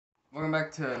Welcome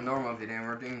back to a normal video, and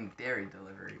we're doing dairy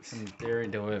deliveries. Some dairy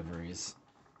deliveries.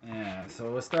 Yeah, so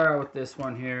we'll start out with this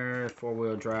one here,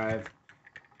 4-wheel drive.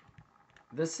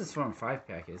 This is from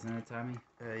 5-pack, isn't it, Tommy?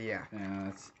 Yeah. Yeah,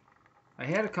 that's... I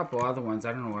had a couple other ones.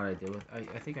 I don't know what I did with...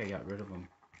 I think I got rid of them.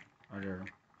 Or they're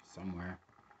somewhere.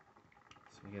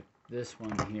 So we get this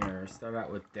one here. Start out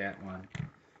with that one.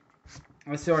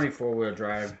 It's already 4-wheel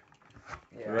drive.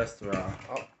 Yeah. The rest are all...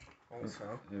 Oh,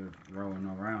 also. They're rolling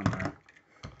around there.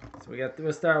 So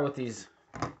we'll start with these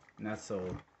not so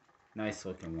nice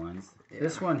looking ones. Yeah.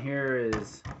 This one here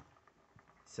is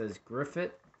says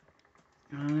Griffith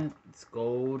on it. It's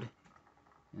gold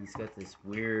and it's got this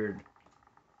weird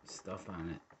stuff on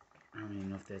it. I don't even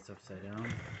know if that's upside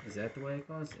down. Is that the way it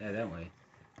goes? Yeah, that way.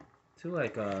 Two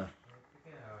like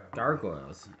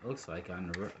gargoyles. It looks like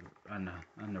on the roof.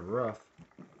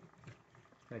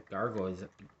 Got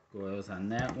gargoyles on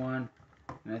that one,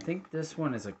 and I think this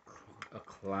one is a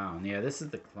clown. Yeah, this is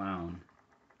the clown.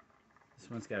 This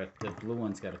one's got the blue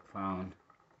one's got a clown.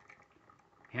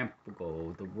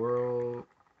 Hampo,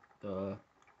 the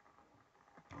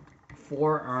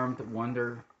four-armed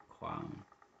wonder clown.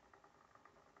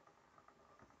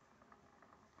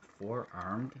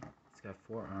 Four-armed? He's got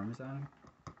 4 arms on him.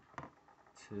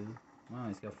 2. Wow,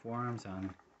 he's got 4 arms on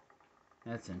him.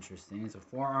 That's interesting. He's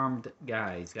a 4-armed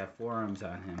guy. He's got 4 arms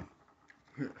on him.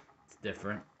 It's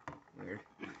different. Weird.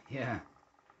 Yeah.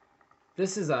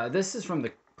 This is from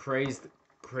the crazed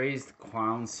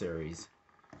clown series.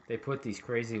 They put these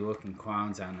crazy looking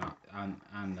clowns on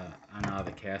all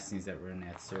the castings that were in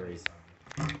that series.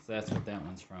 So that's what that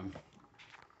one's from.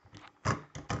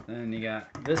 Then you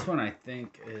got this one. I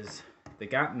think is they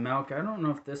got milk. I don't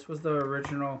know if this was the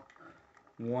original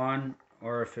one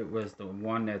or if it was the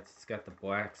one that's got the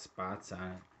black spots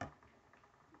on it.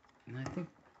 And I think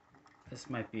this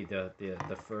might be the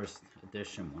first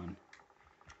edition one.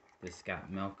 This got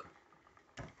milk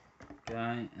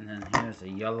guy, and then here's a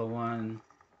yellow one.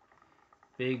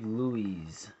 Big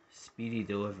Louie's Speedy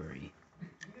Delivery.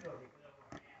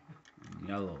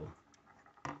 Yellow.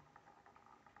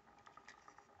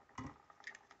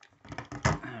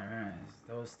 Alright,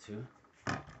 those two.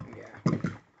 Yeah.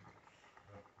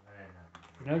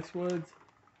 Next ones.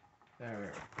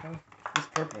 This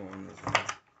purple one is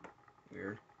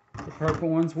weird. The purple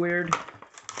one's weird.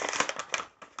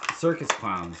 Circus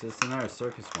clowns. This is another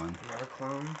circus one. Another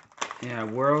clown? Yeah,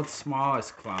 world's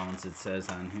smallest clowns, it says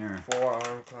on here.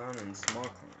 4-armed clown and small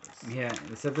clowns. Yeah,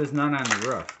 except there's none on the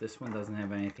roof. This one doesn't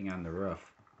have anything on the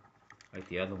roof, like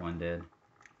the other one did.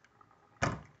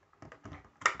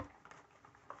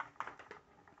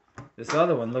 This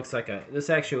other one looks like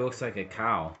this actually looks like a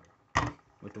cow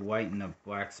with the white and the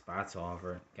black spots all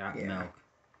over it. Got milk.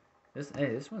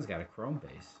 This one's got a chrome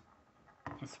base.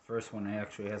 That's the first one that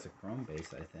actually has a chrome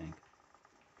base, I think.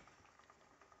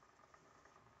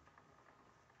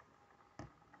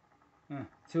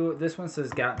 Huh. This one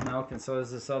says got milk, and so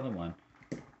does this other one.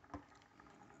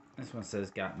 This one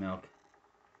says got milk.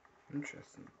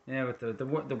 Interesting. Yeah, but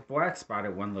the black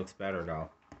spotted one looks better though.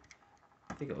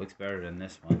 I think it looks better than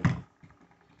this one.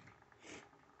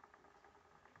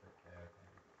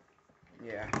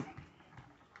 Yeah.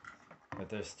 But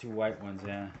there's 2 white ones,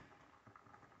 yeah.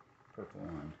 Purple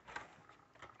one.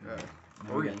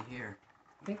 3 here.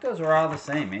 I think those are all the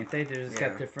same, ain't they? They just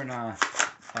got different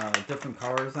different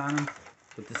colors on them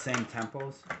with the same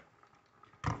tempos.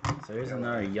 So here's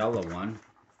another yellow one,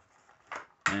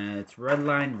 and it's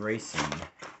Redline Racing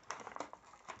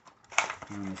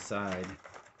on the side.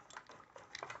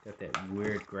 Got that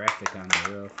weird graphic on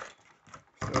the roof.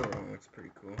 Silver one looks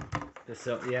pretty cool. The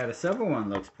silver one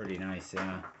looks pretty nice,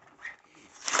 yeah.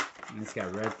 And it's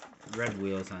got red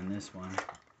wheels on this one.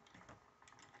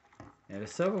 Yeah, the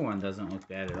silver one doesn't look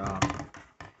bad at all.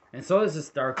 And so does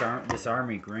this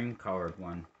army green colored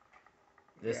one.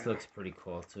 This looks pretty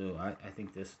cool too. I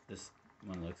think this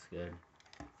one looks good.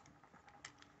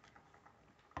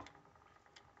 Like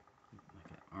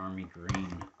an army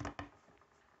green.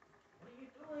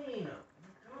 What are you doing?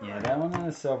 Yeah, that one and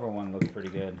the silver one look pretty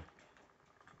good.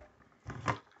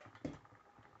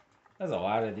 There's a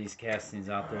lot of these castings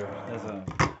out there. There's a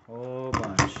whole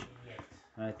bunch.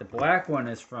 Alright, the black one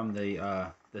is from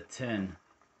the tin.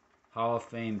 Hall of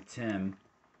Fame tin.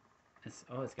 It's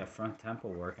got front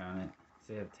temple work on it.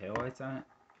 Does it have taillights on it?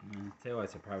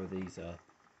 Taillights are probably these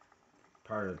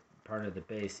part of the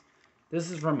base.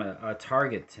 This is from a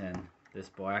Target tin, this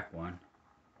black one.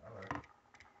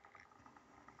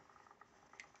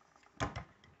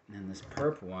 And this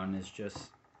purple one is just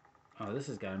this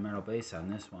has got a metal base on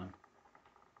this one.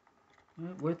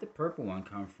 Where'd the purple one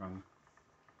come from?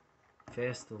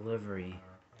 Fast delivery.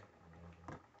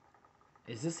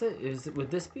 Would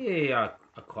this be a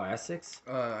classics?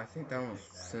 I think that was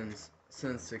since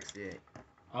 '68.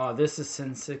 Oh, this is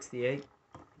Sin 68?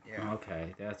 Yeah.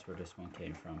 Okay, that's where this one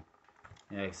came from.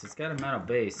 Yeah, because it's got a metal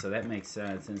base, so that makes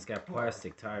sense, and it's got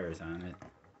plastic tires on it.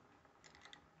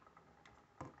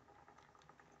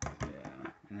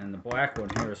 Yeah, and then the black one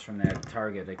here is from that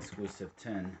Target exclusive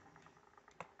tin.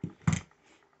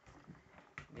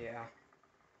 Yeah.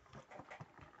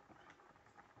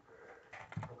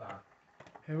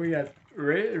 And we got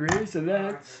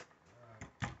Raisinets.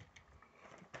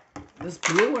 This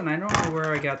blue one, I don't know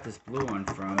where I got this blue one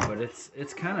from, but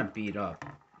it's kind of beat up.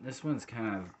 This one's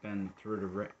kind of been through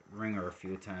the ringer a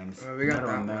few times. We got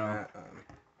that one at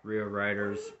Real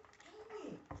Riders.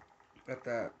 At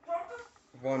that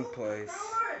one place.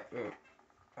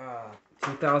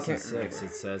 2006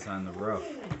 it says on the roof.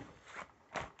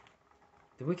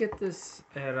 Did we get this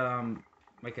at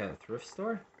like a thrift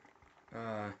store?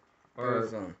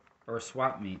 Or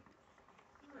swap meet?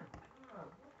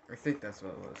 I think that's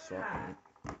what it was, swap meet.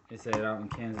 Is that out in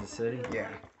Kansas City? Yeah.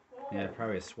 Yeah,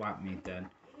 probably a swap meet then.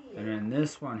 And then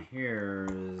this one here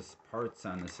is parts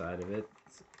on the side of it.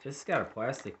 It's got a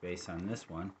plastic base on this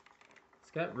one.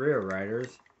 It's got rear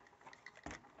riders.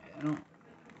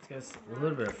 It's got a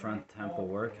little bit of front temple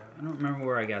work. I don't remember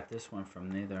where I got this one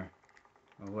from neither.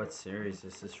 Or what series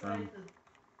this is from.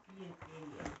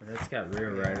 But it's got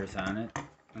rear riders on it.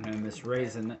 And then this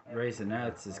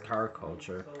Raisinets is car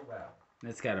culture. And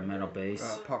it's got a metal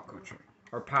base. Pop culture.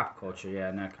 Or pop culture,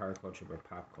 yeah. Not car culture, but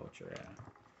pop culture, yeah.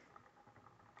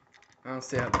 I don't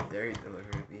see how the dairy delivery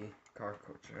would be car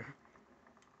culture.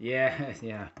 Yeah,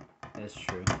 yeah. That's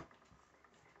true.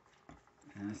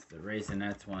 And that's the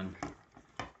Raisinets one.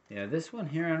 Yeah, this one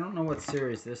here, I don't know what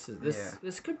series this is.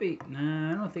 This could be...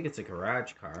 Nah, I don't think it's a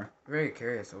garage car. I'm very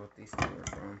curious of what these two are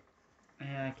from.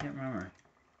 Yeah, I can't remember.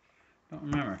 Don't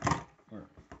remember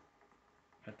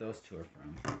what those two are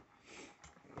from.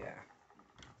 Yeah.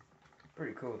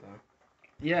 Pretty cool, though.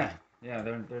 Yeah,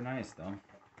 they're nice, though.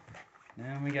 And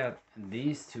then we got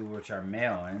these two, which are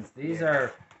mail-ins. These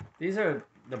are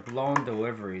the blown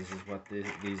deliveries is what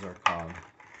these are called.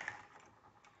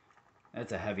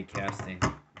 That's a heavy casting.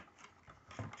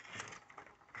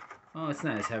 Oh, it's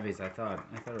not as heavy as I thought.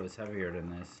 I thought it was heavier than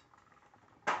this.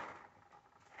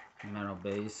 Metal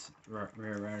base,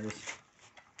 rear riders.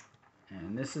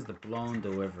 And this is the blown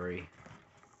delivery.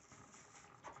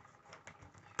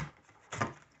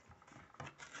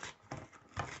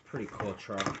 Pretty cool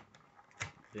truck.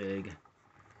 Big.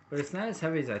 But it's not as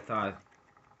heavy as I thought.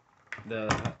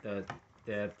 The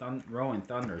Rolling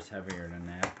Thunder is heavier than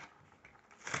that.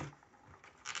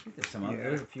 I think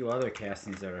there's a few other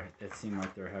castings that seem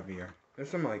like they're heavier. There's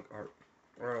some like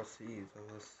RLCs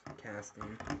of this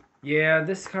casting. Yeah,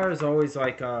 this car is always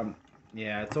like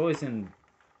it's always in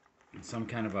some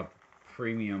kind of a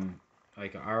premium,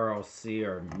 like a RLC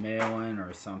or mail-in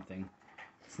or something.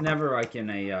 It's never like in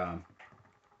a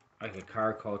like a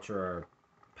car culture or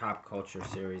pop culture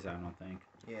series. I don't think.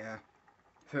 Yeah.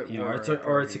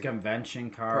 It's a convention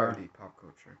car. Probably pop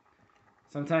culture.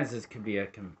 Sometimes this could be a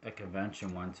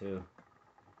convention one too.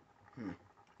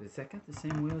 Does that got the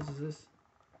same wheels as this?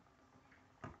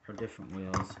 Or different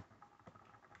wheels?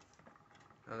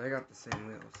 Oh, they got the same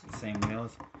wheels. Same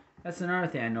wheels. That's another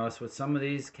thing I noticed with some of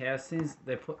these castings.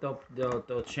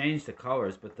 They'll change the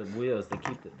colors, but the wheels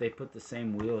they put the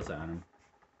same wheels on them.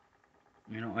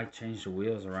 You don't like change the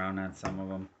wheels around on some of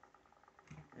them.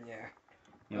 Yeah.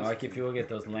 You know, like if you look at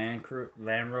those Land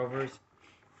Rovers,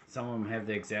 some of them have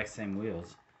the exact same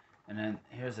wheels. And then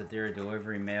here's a dairy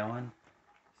delivery mail-in.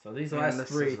 So these last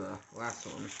three. This is the last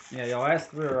one. Yeah, the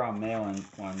last three are all mail-in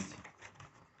ones.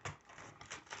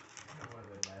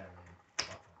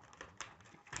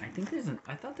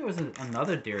 I thought there was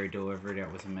another dairy delivery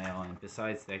that was a mail-in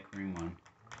besides that green one.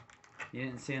 You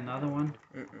didn't see another one?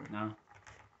 No.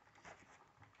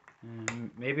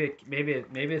 Maybe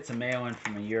it's a mail-in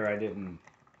from a year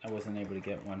I wasn't able to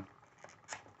get one.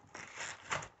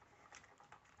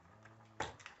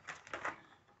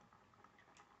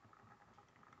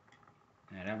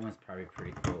 Yeah, that one's probably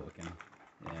pretty cool looking.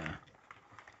 Yeah,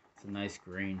 it's a nice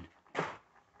green.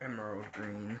 Emerald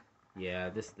green. Yeah,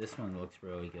 this one looks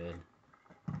really good.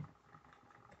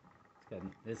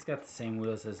 It's got the same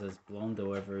wheels as those blown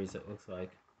deliveries. It looks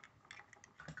like.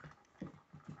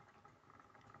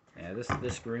 Yeah,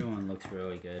 this green one looks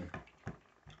really good.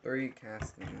 3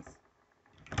 castings.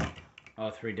 Oh,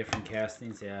 3 different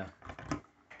castings. Yeah.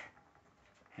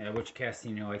 Yeah, which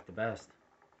casting you like the best?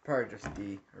 Probably just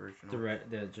the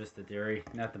original. Just the dairy,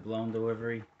 not the blown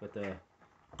delivery, but the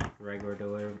regular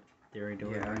dairy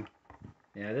delivery.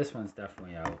 Yeah, this one's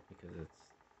definitely out because it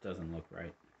doesn't look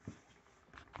right.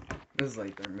 This is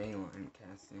like their mainline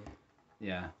casting.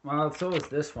 Yeah. Well, so is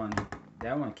this one.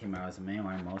 That one came out as a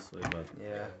mainline mostly, but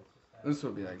Yeah. This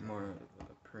would be like more of a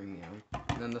premium.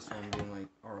 And then this one being like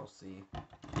RLC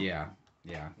yeah,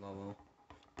 level.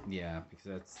 yeah,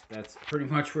 because that's pretty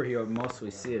much where you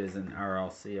mostly see it is in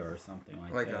RLC or something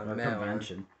like that, a or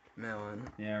convention. mail-in.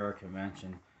 Yeah, or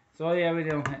convention. So yeah, we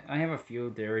don't. I have a few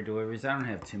dairy deliveries. I don't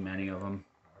have too many of them.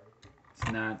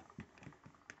 It's not.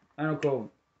 I don't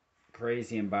go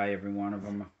crazy and buy every one of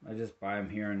them. I just buy them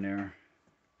here and there.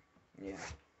 Yeah.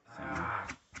 So,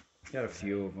 got a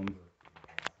few of them.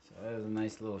 So that was a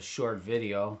nice little short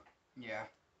video. Yeah.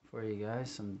 For you guys,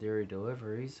 some dairy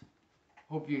deliveries.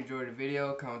 Hope you enjoyed the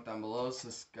video. Comment down below,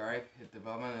 subscribe, hit the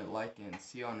bell button, and like, and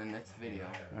see you on the next video.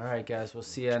 Alright guys, we'll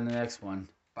see you on the next one.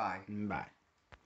 Bye. Bye.